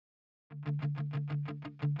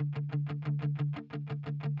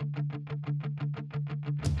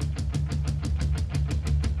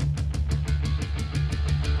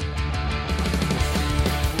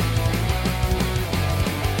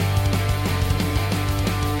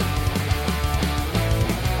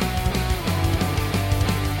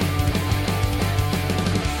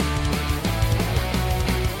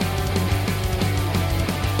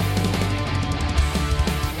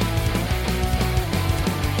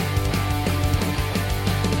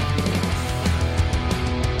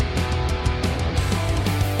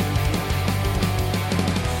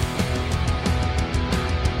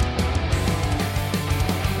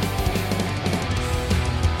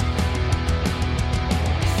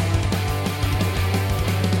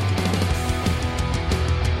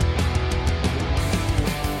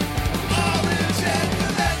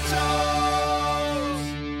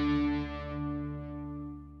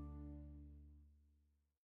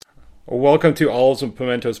Welcome to Olives and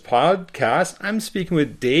Pimentos podcast. I'm speaking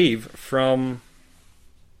with Dave from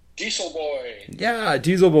Diesel Boy. Yeah,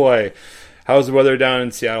 Diesel Boy. How's the weather down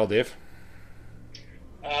in Seattle, Dave?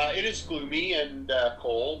 It is gloomy and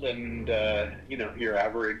cold, and your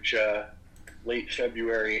average late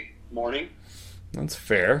February morning. That's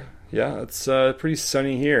fair. Yeah, it's pretty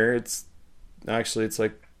sunny here. It's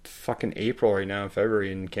like fucking April right now in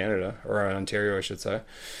February in Canada, or Ontario, I should say.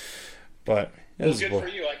 But well, good for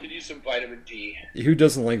you. I could use some vitamin D. Who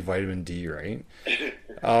doesn't like vitamin D, right?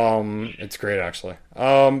 It's great, actually.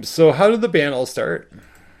 So how did the band all start?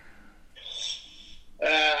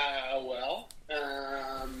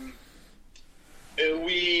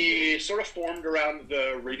 We sort of formed around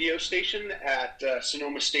the radio station at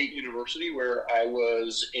Sonoma State University, where I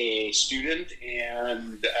was a student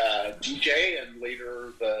and DJ, and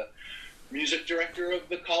later the music director of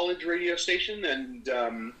the college radio station.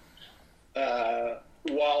 And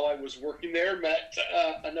while I was working there, met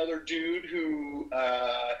another dude who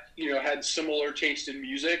had similar taste in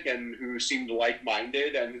music and who seemed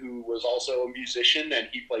like-minded and who was also a musician, and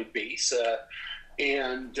he played bass. We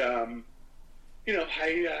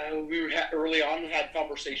early on had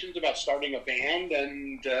conversations about starting a band,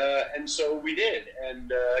 and so we did.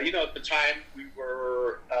 And at the time we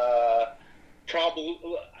were probably,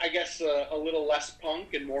 I guess, a little less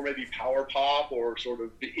punk and more maybe power pop or sort of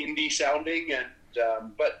indie sounding. And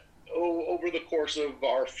but over the course of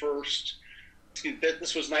our first,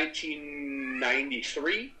 this was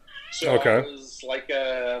 1993, so okay. I was like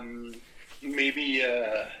maybe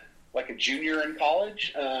like a junior in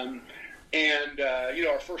college. Our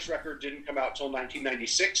first record didn't come out till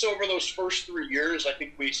 1996. So over those first 3 years, I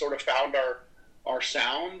think we sort of found our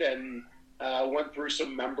sound and went through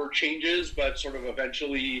some member changes, but sort of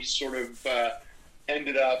eventually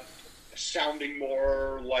ended up sounding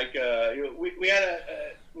more like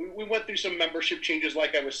we went through some membership changes,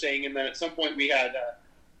 like I was saying, and then at some point we had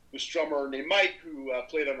this drummer named Mike who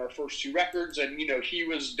played on our first two records, and he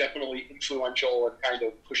was definitely influential and kind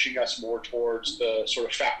of pushing us more towards the sort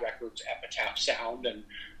of Fat Records Epitaph sound. And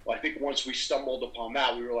I think once we stumbled upon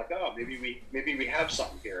that, we were like, oh, maybe we have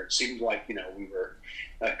something here. It seemed like we were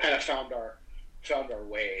kind of found our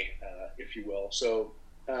way, if you will. So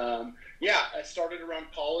I started around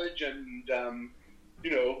college, and there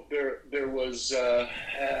was a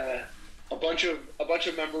bunch of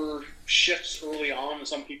member shifts early on.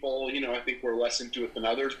 Some people, I think were less into it than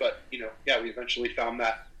others, but we eventually found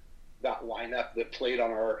that lineup that played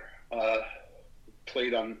on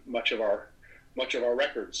much of our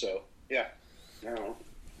records. So I don't know.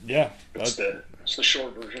 Yeah, that's the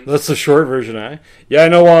short version. That's the short version, eh? Yeah, I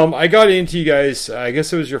know. I got into you guys. I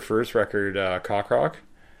guess it was your first record, Cock Rock.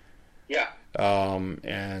 Yeah.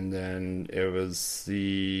 And then it was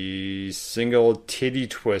the single Titty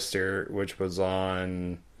Twister, which was it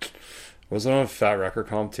on Fat Record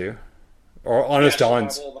Comp too? Or Honest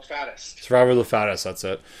Don's? Survival of the Fattest. Survival of the Fattest, that's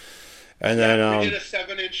it. And then we did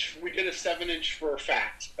a 7-inch for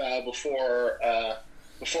Fat before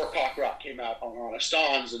Cock Rock came out on Honest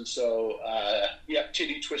Don's, and so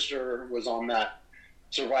Titty Twister was on that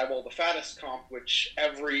Survival of the Fattest comp, which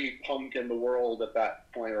every punk in the world at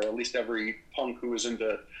that point, or at least every punk who was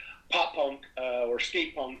into pop punk or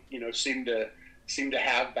skate punk, seemed to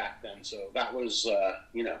have back then. So that was, I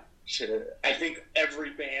think every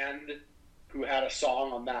band who had a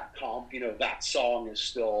song on that comp, that song is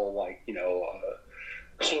still like,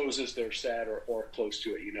 closes their set or close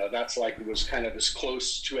to it. That's like, it was kind of as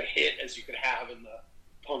close to a hit as you could have in the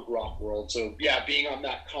punk rock world. So being on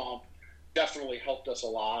that comp definitely helped us a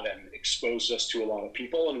lot and exposed us to a lot of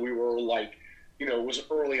people. And we were like, it was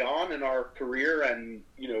early on in our career, and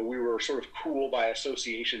we were sort of cool by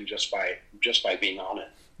association just by being on it.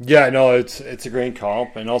 Yeah, no, it's a great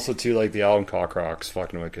comp, and also too like the album Cock Rock's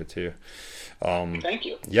fucking wicked too. Thank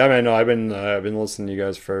you. Yeah, man, no, I've been listening to you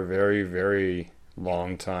guys for a very very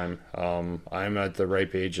long time. I'm at the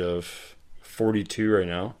ripe age of 42 right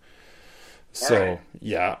now. All So right.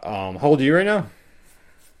 yeah, how old are you right now?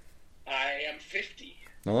 I am 50.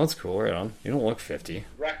 No, that's cool. Right on. You don't look 50.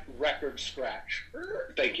 Record scratch.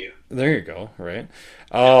 Thank you. There you go. Right.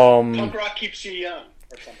 Punk rock keeps you young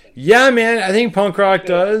or something. Yeah, man, I think punk rock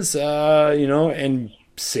does. And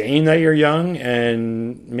saying that you're young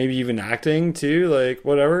and maybe even acting too, like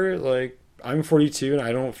whatever. Like I'm 42 and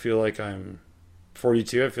I don't feel like I'm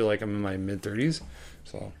 42. I feel like I'm in my mid 30s.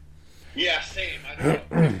 So Yeah, same. I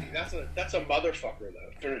don't know. 50. That's a motherfucker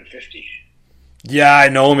though. Turning 50. yeah, I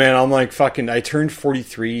know, man. I'm like fucking. I turned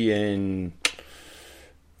 43 in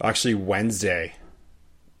actually Wednesday,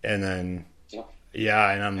 and then So,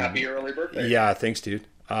 yeah, and I'm happy early birthday. yeah, thanks, dude.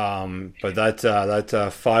 But that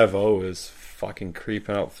 50 is fucking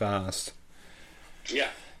creeping out fast. Yeah.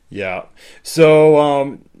 Yeah.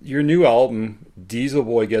 So, your new album, Diesel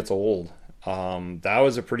Boy Gets Old, that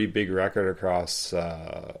was a pretty big record across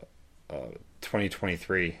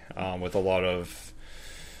 2023, with a lot of,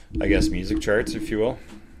 I guess, music charts, if you will.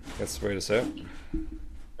 That's the way to say it.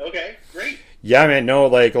 Okay, great. Yeah, man. No,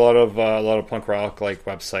 like a lot of punk rock like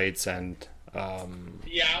websites and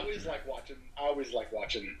Yeah, I always like watching. I always like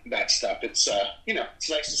watching that stuff. It's it's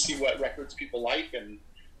nice to see what records people like and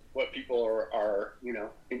what people are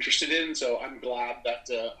interested in. So I'm glad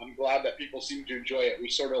that people seem to enjoy it. We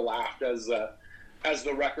sort of laughed as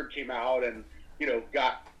the record came out and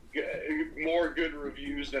got more good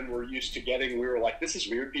reviews than we're used to getting. We were like, this is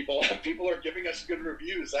weird. People are giving us good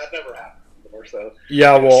reviews. That never happened before. So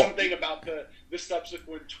yeah, well, something about the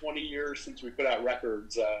subsequent 20 years since we put out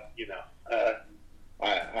records.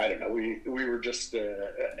 I don't know. We were just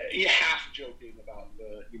half joking about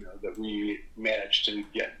that we managed to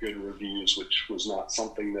get good reviews, which was not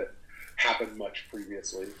something that happened much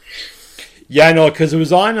previously. yeah, I know, because it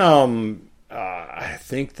was on I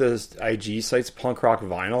think the IG site's Punk Rock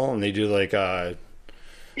Vinyl, and they do like Yeah.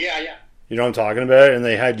 you know what I'm talking about, and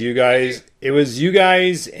they had you guys. It was you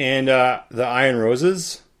guys and the Iron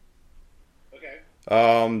Roses, Okay.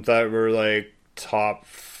 that were like top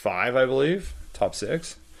 5, I believe, top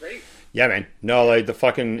 6. Great. Yeah, man. No, like the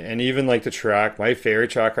fucking, and even like the track, my favorite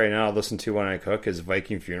track right now I listen to when I cook is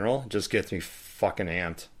Viking Funeral. It just gets me fucking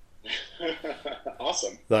amped.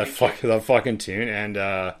 Awesome. That fucking tune, and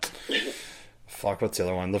fuck, what's the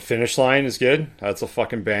other one? The Finish Line is good. That's a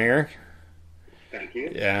fucking banger. Thank you.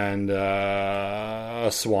 And a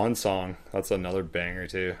Swan Song. That's another banger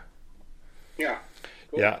too. Yeah.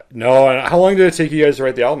 Cool. Yeah. No, and how long did it take you guys to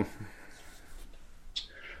write the album?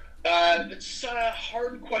 It's a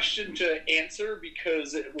hard question to answer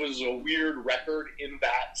because it was a weird record in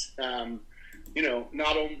that,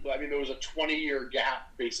 not only, I mean, there was a 20-year gap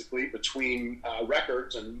basically between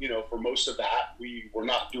records, and, for most of that, we were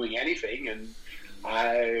not doing anything. And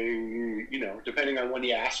depending on when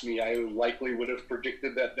you asked me, I likely would have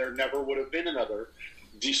predicted that there never would have been another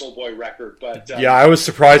Diesel Boy record. But yeah, I was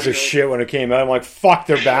surprised as shit when it came out. I'm like, fuck,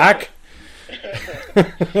 they're back.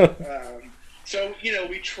 So,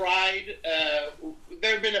 we tried,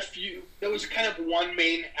 there have been a few, there was kind of one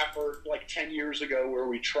main effort like 10 years ago where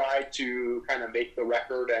we tried to kind of make the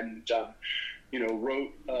record and,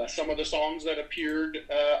 wrote some of the songs that appeared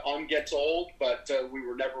on Gets Old, but we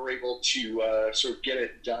were never able to sort of get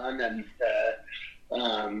it done.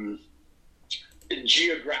 And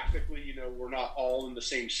geographically, we're not all in the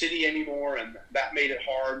same city anymore, and that made it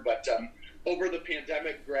hard. But over the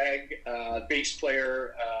pandemic, Greg, bass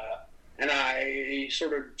player, and I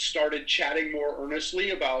sort of started chatting more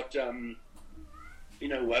earnestly about,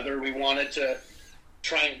 whether we wanted to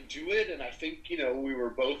try and do it. And I think, we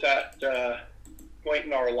were both at a point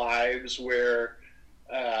in our lives where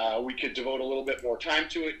we could devote a little bit more time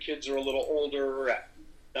to it. Kids are a little older,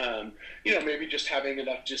 maybe just having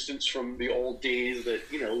enough distance from the old days that,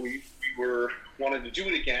 we wanted to do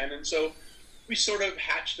it again. And so we sort of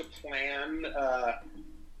hatched a plan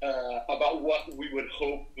about what we would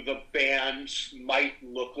hope the band might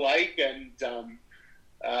look like, and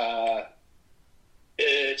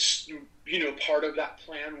it's part of that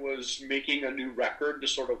plan was making a new record to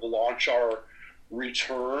sort of launch our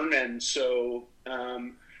return. And so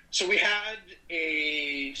we had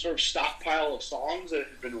a sort of stockpile of songs that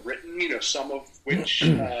had been written, some of which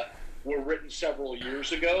were written several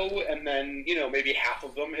years ago, and then maybe half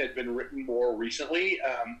of them had been written more recently.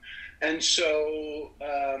 And so,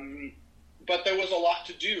 but there was a lot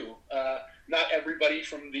to do. Not everybody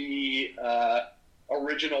from the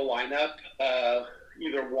original lineup,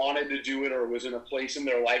 either wanted to do it or was in a place in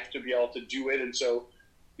their life to be able to do it. And so,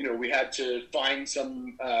 we had to find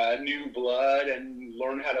some new blood and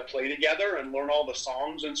learn how to play together and learn all the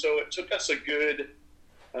songs. And so it took us a good,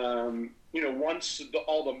 once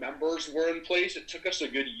all the members were in place, it took us a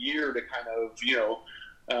good year to kind of,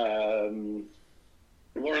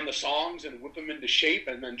 learn the songs and whip them into shape,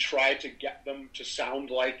 and then try to get them to sound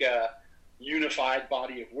like a unified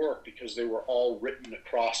body of work, because they were all written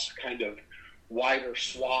across kind of wider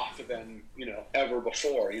swath than ever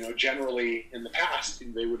before. Generally in the past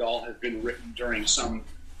they would all have been written during some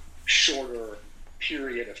shorter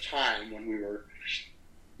period of time when we were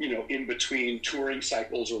in between touring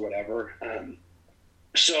cycles or whatever.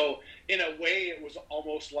 So in a way it was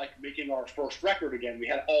almost like making our first record again. We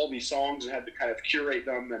had all these songs and had to kind of curate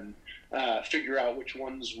them and figure out which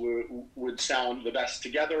ones would sound the best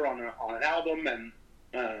together on an album.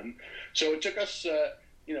 And so it took us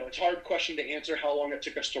it's a hard question to answer how long it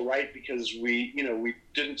took us to write, because we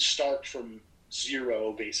didn't start from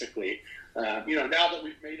zero, basically. Now that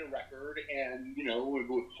we've made a record and,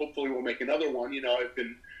 hopefully we'll make another one, I've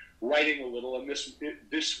been writing a little, and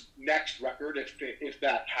this next record, if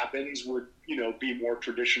that happens, would, be more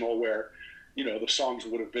traditional, where, the songs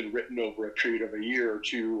would have been written over a period of a year or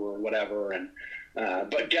two or whatever. And,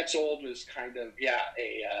 but Gets Old is kind of,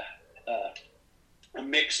 a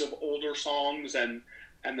mix of older songs and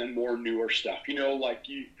then more newer stuff, like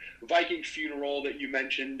Viking Funeral that you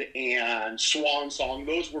mentioned and Swan Song.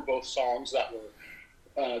 Those were both songs that were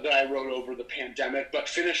that I wrote over the pandemic. But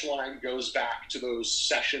Finish Line goes back to those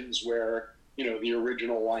sessions where the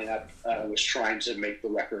original lineup was trying to make the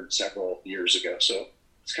record several years ago. So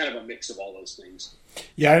it's kind of a mix of all those things.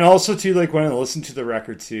 Yeah, and also too, like when I listen to the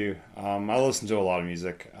record too, I listen to a lot of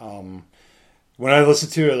music. When I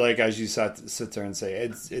listen to it, like as you sit there and say,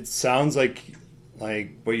 it sounds like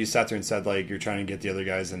what you sat there and said, like you're trying to get the other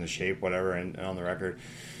guys into shape, whatever, and on the record,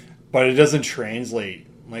 but it doesn't translate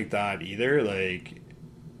like that either. Like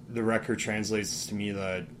the record translates to me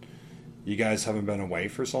that you guys haven't been away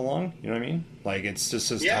for so long. You know what I mean? Like it's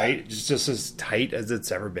just as tight, it's just as tight as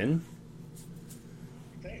it's ever been.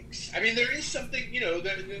 Thanks. I mean, there is something,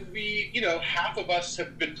 that we, half of us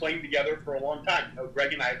have been playing together for a long time.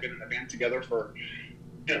 Greg and I have been in a band together for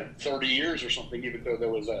 30 years or something, even though there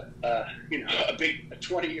was a big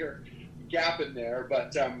 20-year gap in there.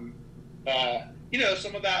 But some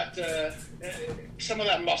of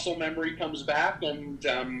that muscle memory comes back, and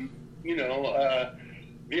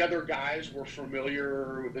the other guys were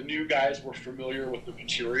familiar. The new guys were familiar with the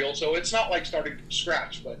material, so it's not like starting from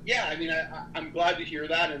scratch. But yeah, I mean, I'm glad to hear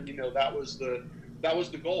that, and that was the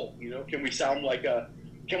goal. Can we sound like a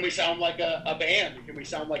band? Can we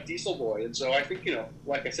sound like Diesel Boy? And so I think,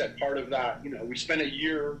 like I said, part of that, we spent a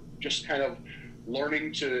year just kind of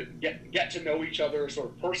learning to get to know each other sort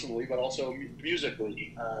of personally, but also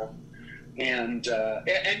musically. And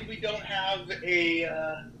we don't have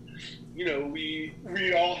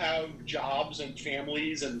we all have jobs and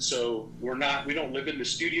families, and so we don't live in the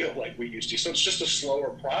studio like we used to. So it's just a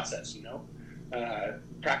slower process,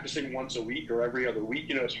 practicing once a week or every other week,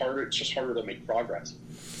 it's harder. It's just harder to make progress.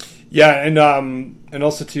 Yeah, and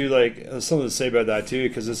also too, like something to say about that too,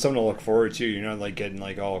 because it's something to look forward to. You're not like getting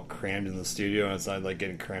like all crammed in the studio, and it's not like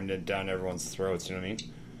getting crammed down everyone's throats. You know what I mean?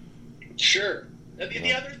 Sure.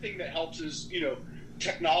 The other thing that helps is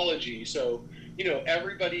technology. So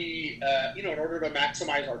everybody in order to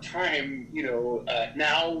maximize our time,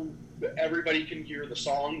 now everybody can hear the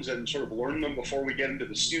songs and sort of learn them before we get into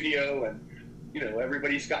the studio, and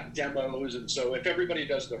everybody's got demos, and so if everybody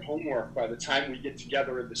does their homework, by the time we get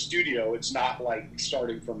together in the studio, it's not like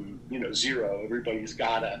starting from zero. Everybody's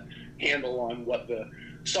got a handle on what the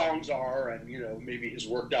songs are, and maybe has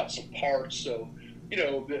worked out some parts. So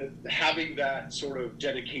having that sort of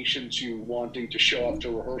dedication to wanting to show up to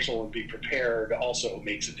rehearsal and be prepared also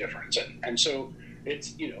makes a difference. And so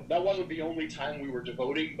it's that wasn't the only time we were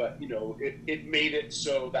devoting, but it made it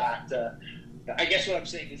so that I guess what I'm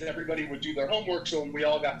saying is everybody would do their homework, so when we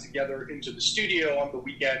all got together into the studio on the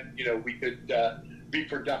weekend, we could be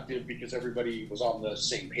productive because everybody was on the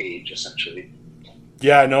same page, essentially.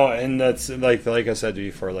 Yeah, no, and that's like I said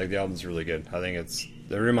before, like the album's really good. I think it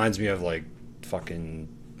reminds me of like fucking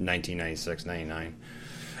 1996, 99.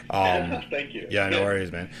 Thank you. Yeah, no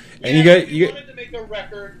worries, man. And we wanted to make a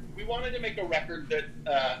record. We wanted to make a record that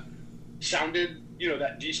sounded,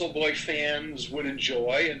 that Diesel Boy fans would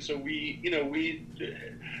enjoy, and so we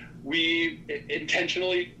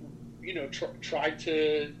intentionally, tried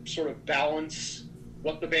to sort of balance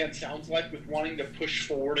what the band sounds like with wanting to push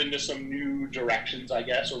forward into some new directions, I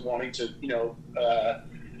guess, or wanting to,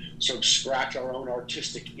 sort of scratch our own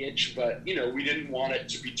artistic itch, but we didn't want it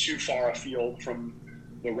to be too far afield from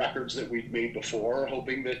the records that we'd made before,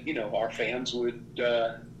 hoping that our fans would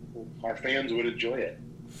enjoy it.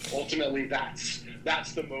 Ultimately, that's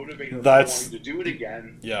the motivator for wanting to do it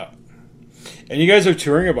again. Yeah. And you guys are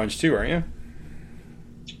touring a bunch too, aren't you?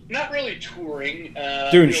 Not really touring.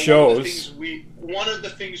 Doing shows. One of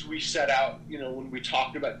the things we set out, when we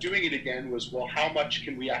talked about doing it again was, well, how much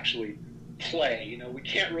can we actually play? We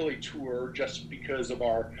can't really tour just because of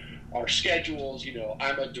our schedules.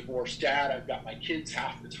 I'm a divorced dad. I've got my kids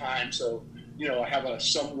half the time. So, I have a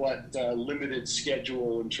somewhat limited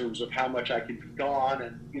schedule in terms of how much I can be gone.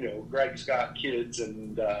 And, Greg's got kids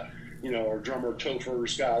and, our drummer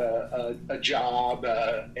Topher's got a job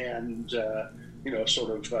and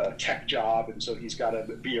sort of tech job. And so he's got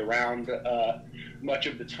to be around much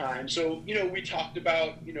of the time. So, we talked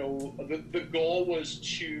about, the goal was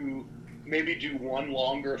to maybe do one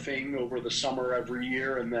longer thing over the summer every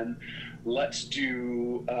year, and then let's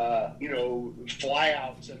do,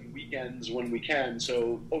 flyouts and weekends when we can.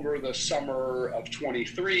 So over the summer of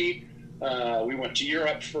 23, we went to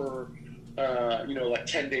Europe for, like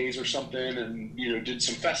 10 days or something, and, did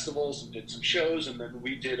some festivals and did some shows. And then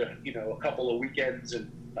we did a couple of weekends in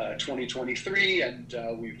 2023, and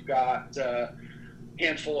we've got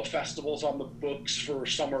handful of festivals on the books for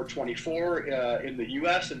summer 24 in the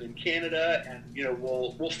U.S. and in Canada, and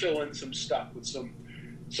we'll fill in some stuff with some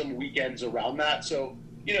weekends around that. So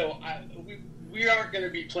we aren't going to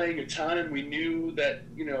be playing a ton, and we knew that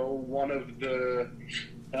one of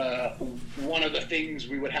the things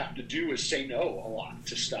we would have to do is say no a lot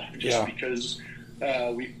to stuff, just because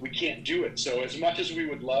we can't do it. So as much as we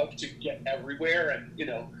would love to get everywhere and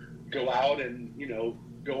go out and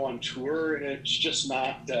go on tour, and it's just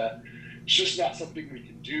not something we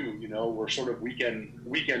can do. We're sort of weekend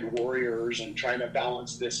warriors and trying to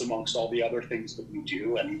balance this amongst all the other things that we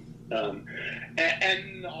do. And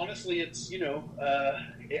honestly, it's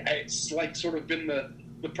it's like sort of been the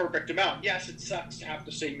perfect amount. Yes, it sucks to have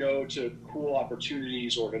to say no to cool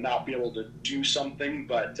opportunities or to not be able to do something,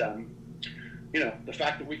 but the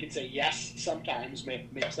fact that we can say yes sometimes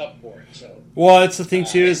makes up for it. So that's the thing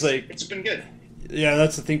too, is like it's been good. Yeah,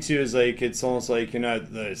 that's the thing too, is like it's almost like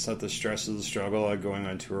it's not the stress of the struggle of going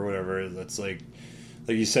on tour or whatever. That's like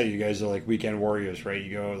you said, you guys are like weekend warriors, right?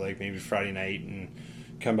 You go like maybe Friday night and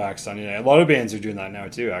come back Sunday night. A lot of bands are doing that now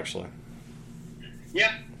too, actually.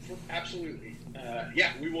 Yeah, absolutely.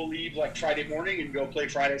 We will leave like Friday morning and go play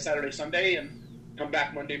Friday, Saturday, Sunday, and come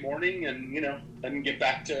back Monday morning, and then get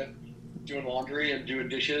back to doing laundry and doing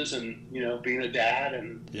dishes and being a dad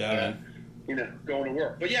and going to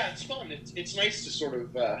work. But yeah, it's fun. It's nice to sort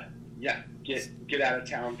of get out of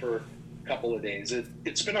town for a couple of days.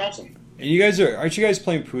 It's been awesome. And aren't you guys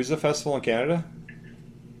playing Pouzza Festival in Canada?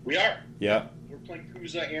 We are. Yeah. We're playing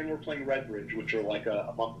Pouzza and we're playing Redbridge, which are like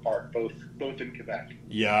a month apart, both in Quebec.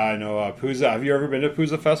 Yeah, I know. Pouzza. Have you ever been to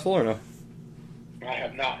Pouzza Festival or no? I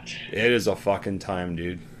have not. It is a fucking time,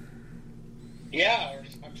 dude. Yeah,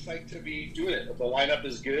 I'm psyched to be doing it. The lineup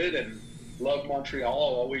is good, and love Montreal.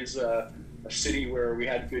 Always a city where we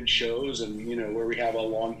had good shows and where we have a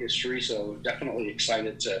long history. So definitely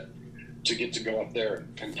excited to get to go up there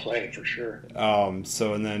and play for sure.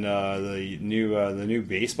 So and then the new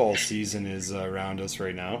baseball season is around us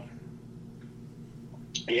right now.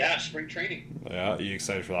 Yeah, spring training. Yeah, you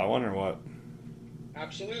excited for that one or what?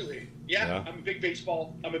 Absolutely. Yeah. I'm a big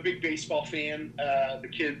baseball fan. The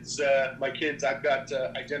kids, my kids, I've got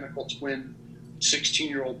identical twin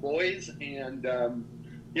 16-year-old boys, and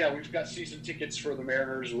we've got season tickets for the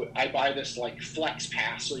Mariners. I buy this like flex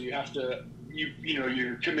pass, so you have to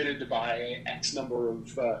you're committed to buy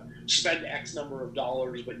spend X number of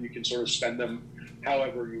dollars, but you can sort of spend them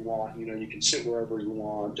however you want. You can sit wherever you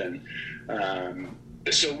want, and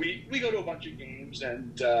so we go to a bunch of games,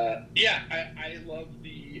 and I love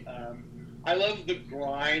the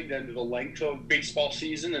grind and the length of baseball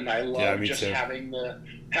season, and I love having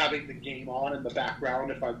the game on in the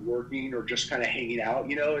background if I'm working or just kind of hanging out.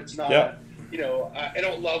 It's not. I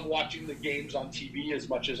don't love watching the games on TV as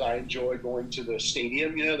much as I enjoy going to the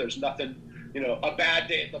stadium. There's nothing. A bad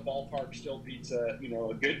day at the ballpark still beats a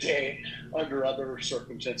good day under other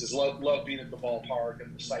circumstances. Love being at the ballpark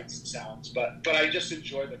and the sights and sounds, but I just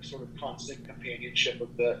enjoy the sort of constant companionship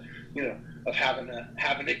of the of having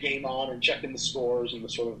a game on and checking the scores and the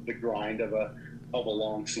sort of the grind of a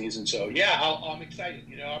long season. So I'm excited.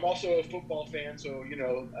 I'm also a football fan, so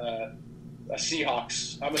I'm a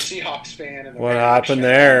Seahawks fan. And what happened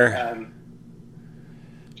there?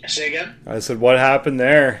 Say again? I said, what happened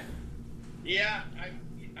there? Yeah,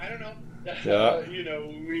 I don't know. Yeah.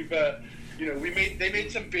 We've they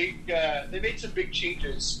made some big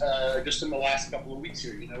changes just in the last couple of weeks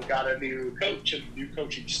here. Got a new coach and new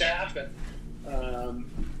coaching staff, and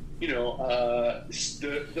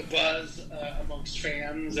the buzz amongst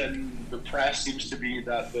fans and the press seems to be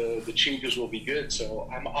that the changes will be good. So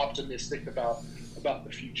I'm optimistic about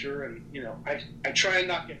the future, and I try and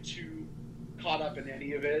not get too caught up in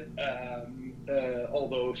any of it.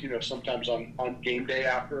 Although sometimes on game day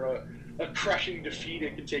after a crushing defeat,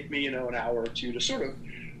 it can take me an hour or two to sort of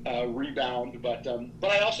rebound. But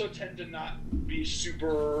I also tend to not be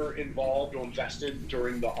super involved or invested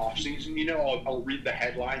during the off season. I'll read the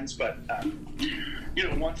headlines, but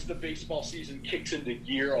once the baseball season kicks into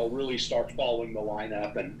gear, I'll really start following the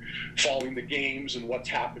lineup and following the games and what's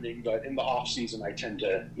happening. But in the off season, I tend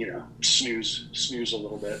to snooze a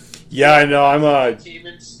little bit. Yeah, I know. I'm a team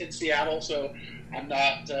in Seattle, so I'm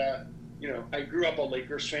not. I grew up a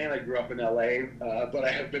Lakers fan. I grew up in LA, but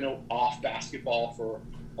I have been off basketball for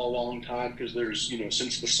a long time because there's,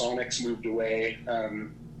 since the Sonics moved away,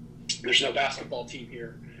 there's no basketball team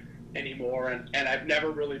here anymore. And I've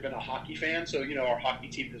never really been a hockey fan. So, our hockey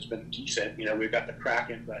team has been decent. We've got the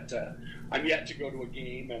Kraken, but I'm yet to go to a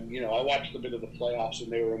game. And, I watched a bit of the playoffs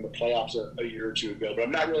when they were in the playoffs a year or two ago. But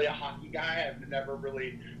I'm not really a hockey guy. I've never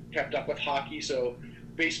really kept up with hockey. So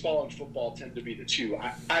baseball and football tend to be the two.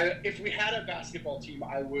 If we had a basketball team,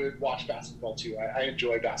 I would watch basketball too. I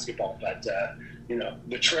enjoy basketball, but the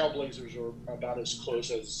Trailblazers are about as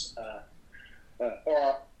close as,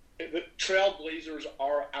 or the Trailblazers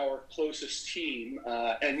are our closest team,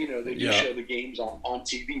 and they do show the games on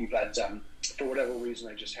TV, but for whatever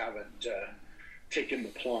reason, I just haven't taken the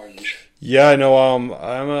plunge. Yeah, I know.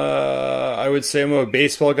 I would say I'm a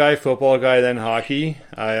baseball guy, football guy, then hockey.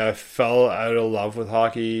 I fell out of love with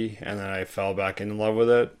hockey, and then I fell back in love with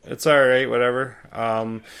it. It's all right, whatever. Are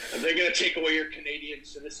they going to take away your Canadian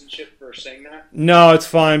citizenship for saying that? No, it's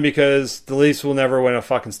fine because the Leafs will never win a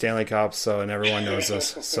fucking Stanley Cup, so and everyone knows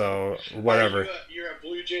this. So whatever. You're a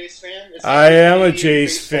Blue Jays fan? I am a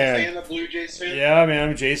Jays fan. A Blue Jays fan? Yeah, man,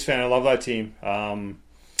 I'm a Jays fan. I love that team. I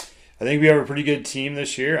think we have a pretty good team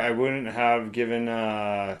this year. I wouldn't have given.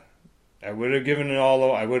 I would have given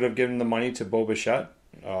the money to Bo Bichette.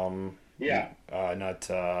 Not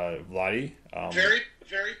Vladdy. Very,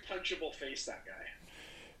 very punchable face, that guy.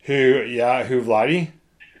 Who Vladdy?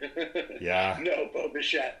 Yeah. No, Bo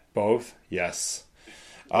Bichette. Both, yes.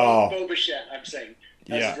 Bo Bichette, I'm saying.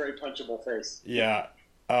 That's a very punchable face. Yeah.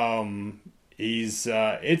 He's.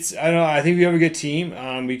 It's. I don't know. I think we have a good team.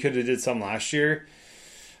 We could have did some last year.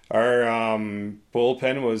 Our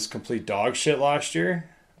bullpen was complete dog shit last year.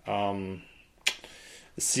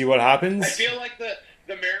 See what happens. I feel like the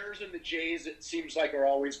Mariners and the Jays, it seems like, are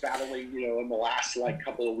always battling, in the last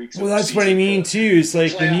couple of weeks. Well, that's what I mean too. It's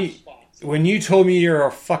like when you told me you're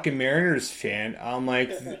a fucking Mariners fan, I'm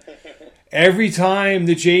like, every time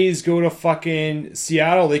the Jays go to fucking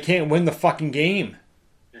Seattle, they can't win the fucking game.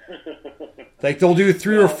 Like, they'll do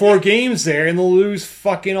 3 or 4 games there, and they'll lose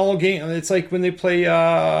fucking all game. It's like when they play,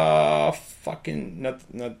 not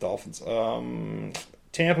Dolphins,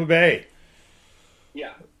 Tampa Bay.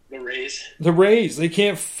 Yeah, the Rays. The Rays. They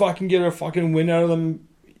can't fucking get a fucking win out of them,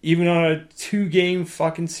 even on a 2-game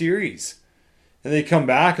fucking series. And they come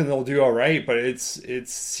back, and they'll do all right, but it's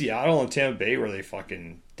Seattle and Tampa Bay where they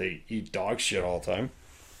eat dog shit all the time.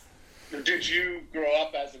 Did you grow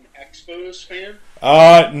up as an Expos fan?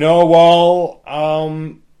 No, well,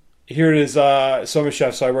 here it is. So I'm a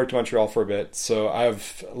chef, so I worked in Montreal for a bit. So I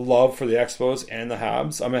have love for the Expos and the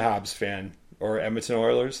Habs. I'm a Habs fan, or Edmonton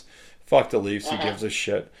Oilers. Fuck the Leafs, who gives a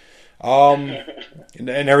shit. And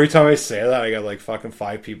every time I say that, I got like fucking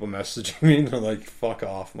 5 people messaging me, and they're like, fuck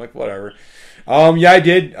off. I'm like, whatever. Yeah, I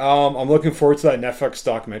did. I'm looking forward to that Netflix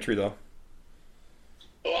documentary, though.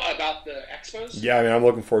 About the Expos? Yeah, I mean, I'm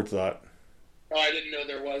looking forward to that. Oh, I didn't know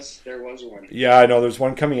there was one. Yeah, I know there's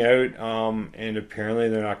one coming out, and apparently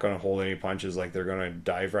they're not going to hold any punches. Like, they're going to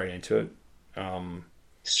dive right into it. We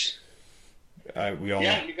all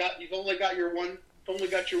know. You've only got your one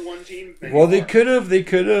team. Well, they could have,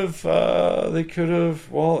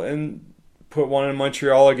 well, and put one in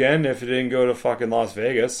Montreal again if it didn't go to fucking Las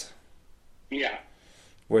Vegas. Yeah.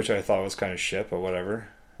 Which I thought was kind of shit, but whatever.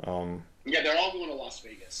 Yeah, they're all going to Las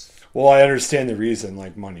Vegas. Well, I understand the reason,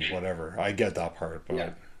 like money, whatever. I get that part,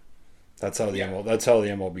 but that's how the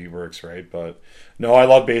MLB works, right? But no, I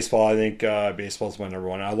love baseball. I think baseball's my number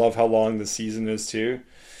one. I love how long the season is too.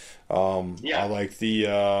 I like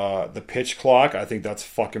the pitch clock. I think that's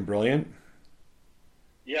fucking brilliant.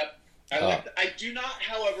 Yep. I do not,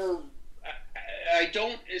 however, I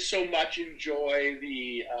don't so much enjoy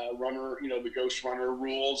the runner, the ghost runner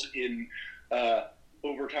rules in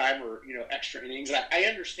overtime or extra innings. I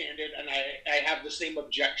understand it, and I have the same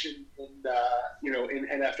objection in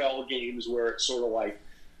NFL games where it's sort of like,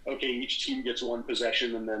 okay, each team gets one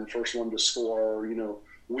possession and then first one to score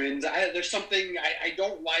wins. There's something I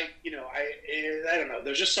don't like. I don't know.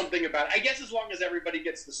 There's just something about it. I guess as long as everybody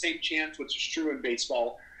gets the same chance, which is true in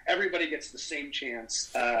baseball, everybody gets the same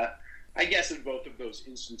chance. I guess in both of those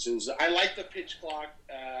instances, I like the pitch clock,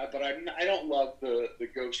 but I don't love the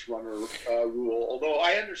ghost runner rule. Although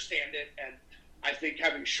I understand it, and I think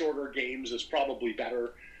having shorter games is probably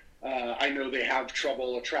better. I know they have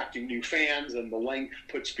trouble attracting new fans, and the length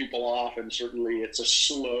puts people off. And certainly, it's a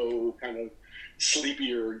slow, kind of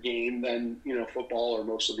sleepier game than football or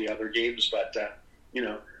most of the other games. But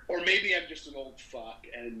or maybe I'm just an old fuck,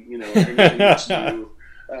 and anything that's new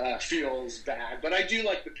feels bad, but I do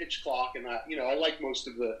like the pitch clock, and I like most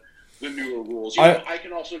of the newer rules. I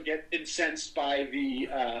can also get incensed by the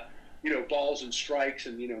balls and strikes,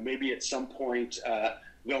 and maybe at some point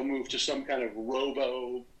they'll move to some kind of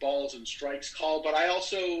robo balls and strikes call. But I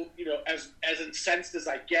also, as incensed as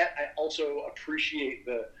I get, I also appreciate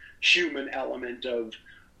the human element of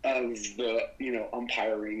the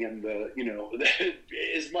umpiring and the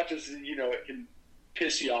as much as it can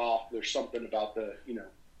piss you off. There's something about the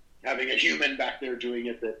having a human back there doing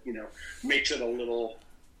it that makes it a little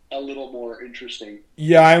more interesting.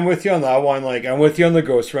 Yeah, I'm with you on that one. Like, I'm with you on the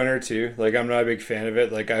Ghost Runner too. Like, I'm not a big fan of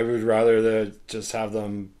it. Like, I would rather just have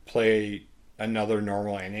them play another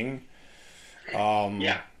normal inning.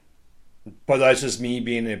 Yeah. But that's just me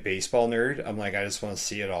being a baseball nerd. I'm like, I just want to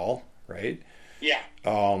see it all, right? Yeah.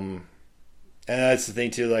 And that's the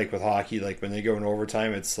thing too. Like with hockey, like when they go in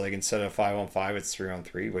overtime, it's like instead of 5-on-5, it's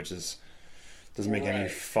 3-on-3, which doesn't make any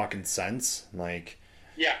fucking sense. Like,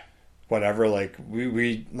 yeah. Whatever, like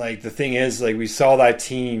we like the thing is, like, we saw that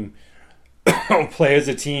team play as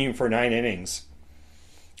a team for 9 innings,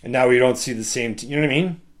 and now we don't see the same you know what I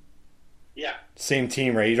mean? Yeah. Same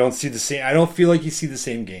team, right? You don't see the same. I don't feel like you see the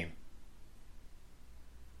same game.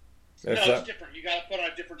 No, it's different. You got to put on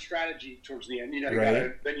a different strategy towards the end.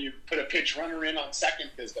 Then you put a pitch runner in on second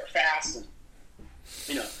because they're fast,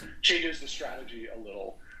 and changes the strategy a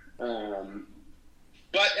little.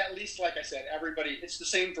 But at least, like I said, everybody, it's the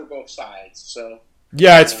same for both sides. So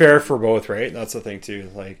yeah, it's fair for both, right? That's the thing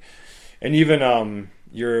too. Like, and even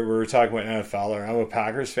we were talking about NFL. I'm a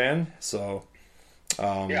Packers fan, so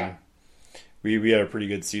yeah, we had a pretty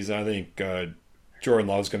good season. I think Jordan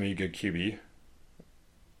Love's going to be a good QB.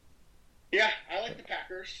 Yeah, I like the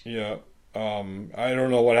Packers. Yeah, I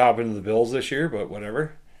don't know what happened to the Bills this year, but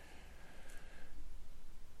whatever.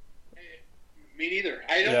 Me neither.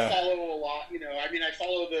 I don't follow a lot. I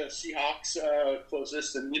follow the Seahawks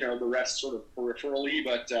closest, and the rest sort of peripherally.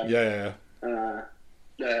 But it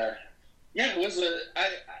was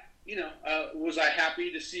was I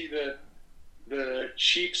happy to see the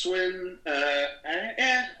Chiefs win? I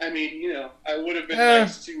would have been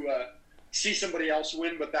nice to see somebody else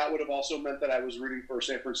win, but that would have also meant that I was rooting for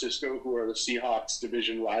San Francisco, who are the Seahawks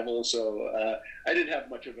division rival. So I didn't have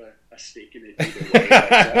much of a stake in it either way. But,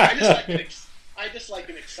 I just like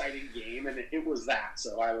an exciting game, and it was that.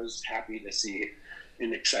 So I was happy to see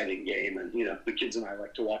an exciting game, and the kids and I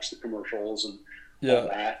like to watch the commercials and all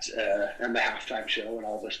that, and the halftime show and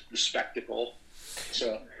all the spectacle.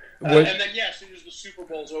 So and then as soon as the Super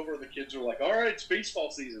Bowl's over, the kids are like, "All right, it's baseball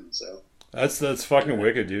season." So that's fucking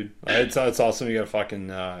wicked, dude. It's awesome. You got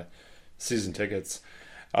fucking season tickets.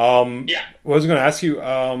 What I was going to ask you,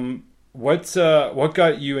 what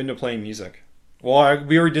got you into playing music? Well,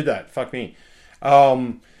 we already did that. Fuck me.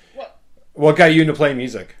 What got you into playing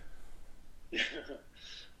music?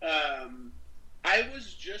 I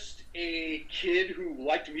was just a kid who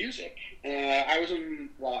liked music. I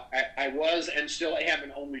was and still am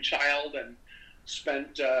an only child, and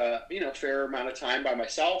spent a fair amount of time by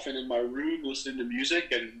myself and in my room listening to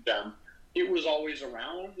music, and it was always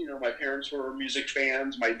around. My parents were music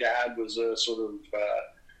fans. My dad was a sort of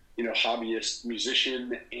hobbyist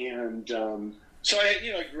musician, and so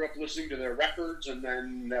I grew up listening to their records, and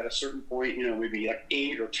then at a certain point, maybe like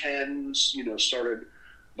 8 or 10, started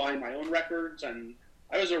buying my own records. And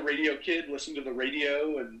I was a radio kid, listened to the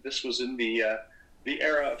radio, and this was in the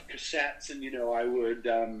era of cassettes, and I would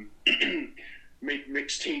make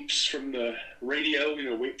mixtapes from the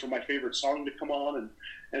radio, wait for my favorite song to come on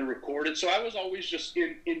and record it. So I was always just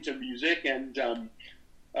into music, and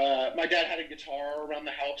my dad had a guitar around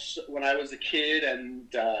the house when I was a kid,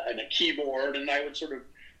 and a keyboard, and I would sort of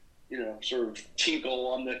tinkle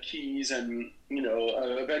on the keys, and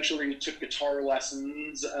eventually took guitar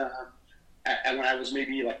lessons, and when I was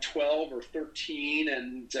maybe like 12 or 13,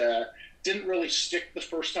 and didn't really stick the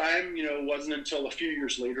first time. It wasn't until a few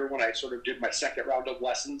years later when I sort of did my second round of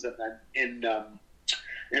lessons, and then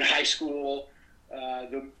in high school,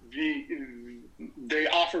 they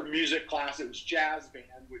offered music class. It was jazz band,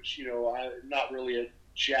 which I'm not really a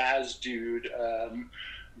jazz dude,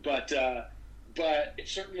 but it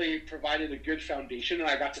certainly provided a good foundation, and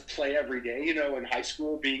I got to play every day. In high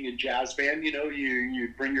school, being in jazz band,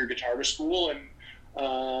 you bring your guitar to school and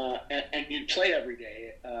you'd play every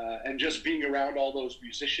day, and just being around all those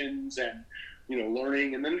musicians and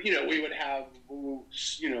learning, and then we would have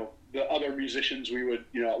the other musicians. We would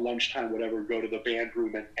at lunchtime, whatever, go to the band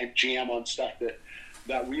room and jam on stuff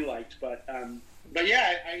that we liked. But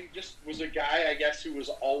yeah, I just was a guy, I guess, who was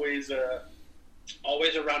always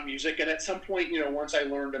around music. And at some point, once I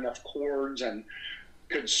learned enough chords and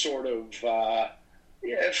could sort of,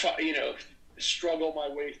 struggle my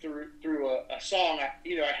way through a song,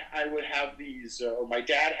 I would have these, or my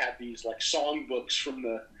dad had these like song books from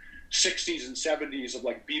the 60s and 70s of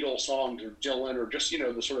like Beatles songs or Dylan, or just,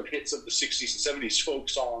 the sort of hits of the 60s and 70s folk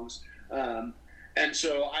songs. And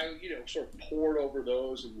so I, sort of pored over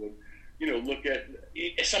those and would, look at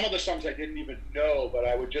some of the songs I didn't even know, but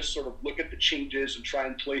I would just sort of look at the changes and try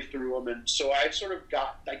and play through them. And so I sort of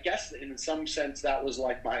got, I guess in some sense, that was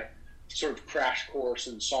like my sort of crash course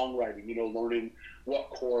in songwriting, learning what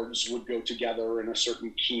chords would go together in a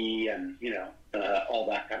certain key and, all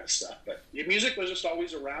that kind of stuff. But music was just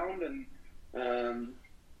always around, and,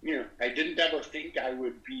 I didn't ever think I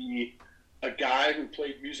would be a guy who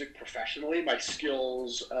played music professionally. My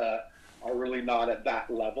skills, are really not at that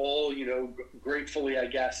level. Gratefully, I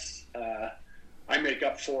guess, I make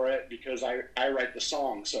up for it because I write the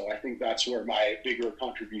song. So I think that's where my bigger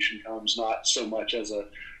contribution comes, not so much as a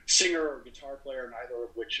singer or guitar player, neither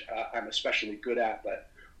of which I'm especially good at, but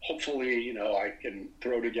hopefully, I can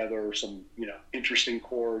throw together some, interesting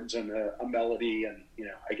chords and a melody. And,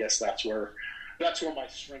 I guess that's where my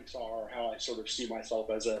strengths are, how I sort of see myself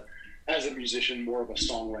as a musician, more of a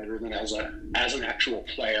songwriter than as an actual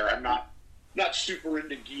player. I'm not super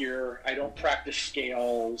into gear. I don't practice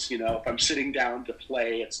scales. If I'm sitting down to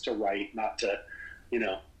play, it's to write, not to,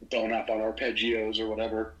 bone up on arpeggios or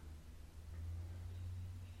whatever.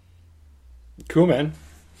 Cool, man.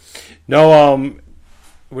 No,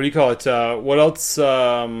 what do you call it? What else?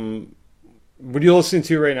 What are you listening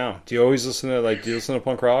to right now? Do you always listen to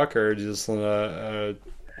punk rock, or do you listen to?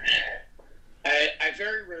 I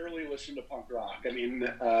very rarely listen to punk rock. I mean,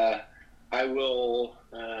 I will.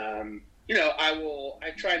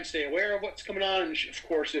 I try and stay aware of what's coming on, and of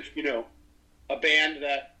course, if a band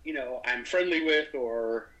that I'm friendly with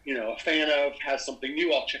or a fan of has something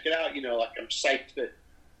new, I'll check it out. Like I'm psyched that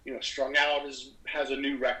Strung Out has a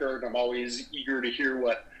new record. I'm always eager to hear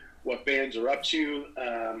what bands are up to.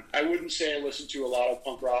 I wouldn't say I listen to a lot of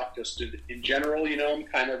punk rock, just in general. I'm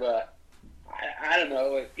kind of I don't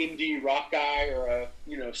know, an indie rock guy or a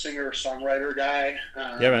singer songwriter guy.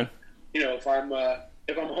 Yeah, man.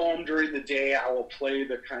 If I'm home during the day, I will play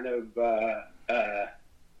the kind of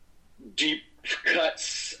deep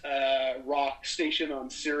cuts rock station on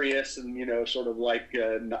Sirius, and sort of like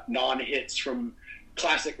non-hits from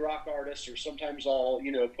classic rock artists, or sometimes I'll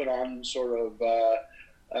put on sort of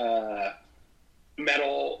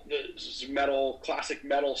classic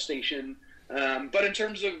metal station. But in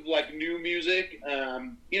terms of like new music,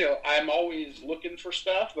 I'm always looking for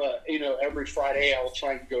stuff. Every Friday I'll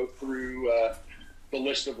try and go through the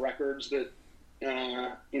list of records that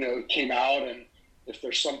came out, and if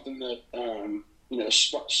there's something that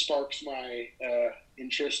sparks my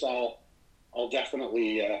interest, I'll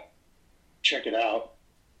definitely check it out.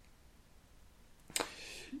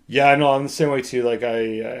 Yeah, I know. I'm the same way too. Like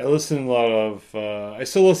I listen a lot of. I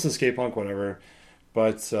still listen to skate punk, whatever,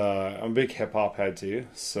 but I'm a big hip hop head too.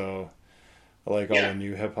 So I like all the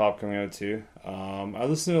new hip hop coming out too. I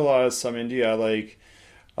listen to a lot of some indie. I like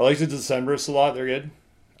the Decemberists a lot. They're good.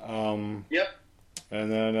 Yep.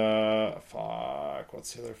 And then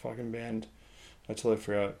what's the other fucking band? I totally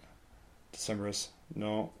forgot. Decemberists.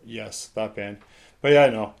 No. Yes, that band. But yeah,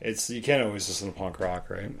 no. You can't always listen to punk rock,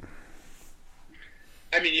 right?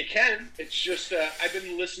 I mean, you can. It's just I've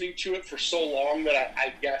been listening to it for so long that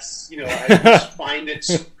I guess I just find it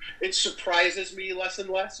surprises me less and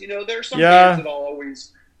less. There are some bands that I'll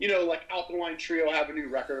always like Alkaline Trio have a new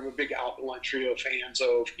record. I'm a big Alkaline Trio fan,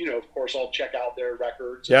 so of course I'll check out their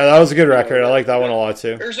records. Yeah, that was a good record. I like that one a lot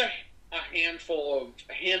too. There's a handful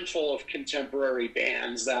of contemporary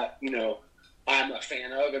bands that I'm a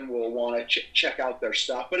fan of and will want to check out their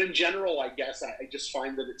stuff. But in general, I guess I just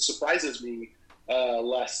find that it surprises me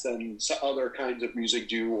less than some other kinds of music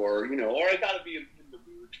do, or or I got to be in the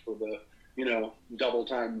mood for the double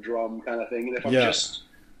time drum kind of thing. And if I'm just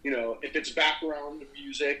if it's background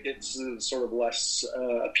music, it's sort of less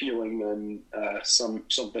appealing than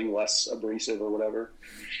something less abrasive or whatever.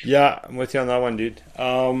 Yeah, I'm with you on that one, dude.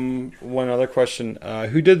 One other question: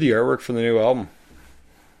 who did the artwork for the new album?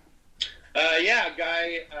 A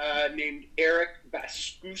guy named Eric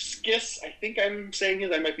Baskuskis. I think I'm saying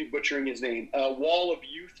his. I might be butchering his name.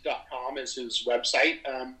 Wallofyouth.com is his website.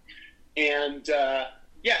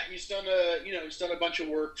 He's done a bunch of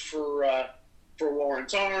work for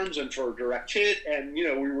Lawrence Arms and for Direct Hit, and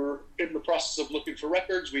we were in the process of looking for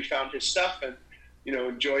records. We found his stuff and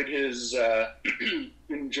enjoyed his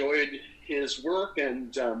work,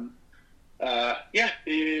 and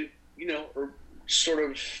sort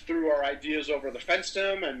of threw our ideas over the fence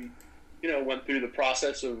to him, and went through the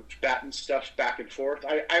process of batting stuff back and forth.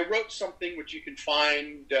 I wrote something which you can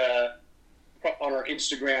find on our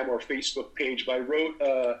Instagram or Facebook page, but I wrote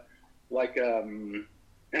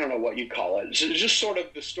I don't know what you'd call it. It's just sort of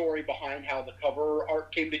the story behind how the cover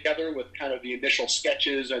art came together with kind of the initial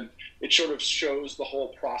sketches, and it sort of shows the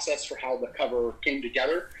whole process for how the cover came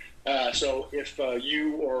together. So if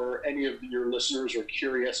you or any of your listeners are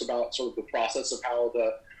curious about sort of the process of how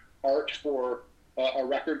the art for a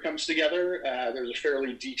record comes together, there's a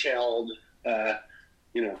fairly detailed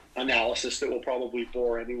analysis that will probably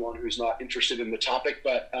bore anyone who's not interested in the topic.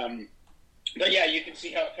 But yeah, you can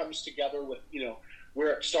see how it comes together with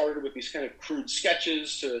where it started with these kind of crude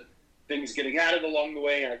sketches to things getting added along the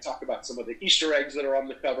way. And I talk about some of the Easter eggs that are on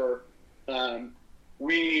the cover.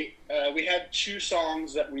 We had 2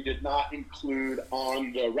 songs that we did not include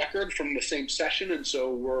on the record from the same session, and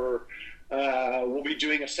so we'll be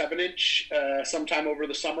doing a 7-inch sometime over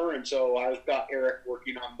the summer, and so I've got Eric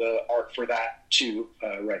working on the art for that too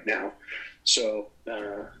right now. So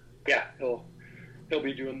he'll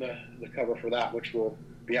be doing the cover for that, which will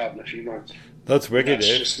be out in a few months. That's wicked, That's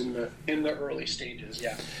dude. Just in the early stages,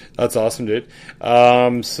 yeah. That's awesome, dude.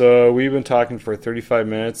 So we've been talking for 35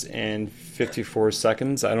 minutes and 54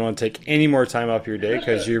 seconds. I don't want to take any more time off your day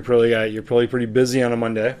because you're probably pretty busy on a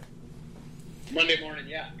Monday. Monday morning,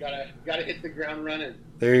 yeah. Gotta hit the ground running.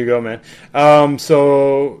 There you go, man.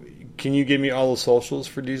 So can you give me all the socials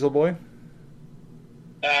for Diesel Boy?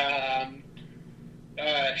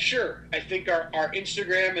 Sure. I think our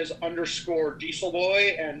Instagram is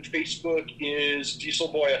 _DieselBoy, and Facebook is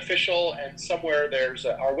DieselBoy Official, and somewhere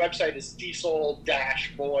our website is diesel-boy.com.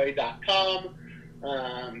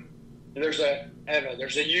 There's a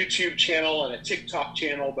YouTube channel and a TikTok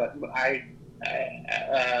channel, but I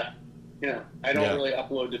don't really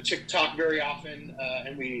upload to TikTok very often,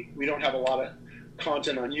 and we don't have a lot of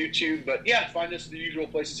content on YouTube. But yeah, find us in the usual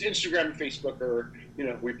places. Instagram and Facebook are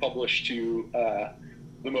we publish to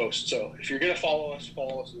the most. So if you're going to follow us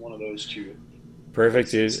in one of those 2.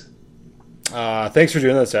 Perfect, dude. Thanks for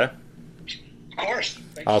doing this, eh? Of course.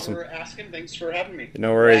 Thanks awesome. for asking. Thanks for having me.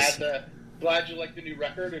 No worries. Glad you like the new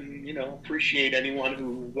record, and appreciate anyone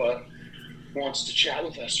who wants to chat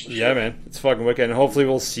with us. For yeah, sure. man. It's fucking wicked. And hopefully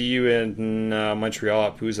we'll see you in Montreal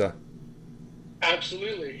at Pooza.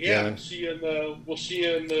 Absolutely, yeah. Yeah. We'll see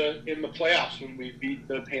you in the playoffs when we beat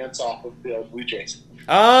the pants off of the Blue Jays.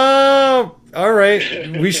 Oh, all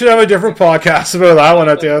right. We should have a different podcast about that one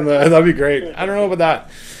at the end. That'd be great. I don't know about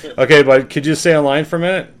that. Okay, but could you stay online for a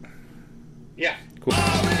minute? Yeah. Cool.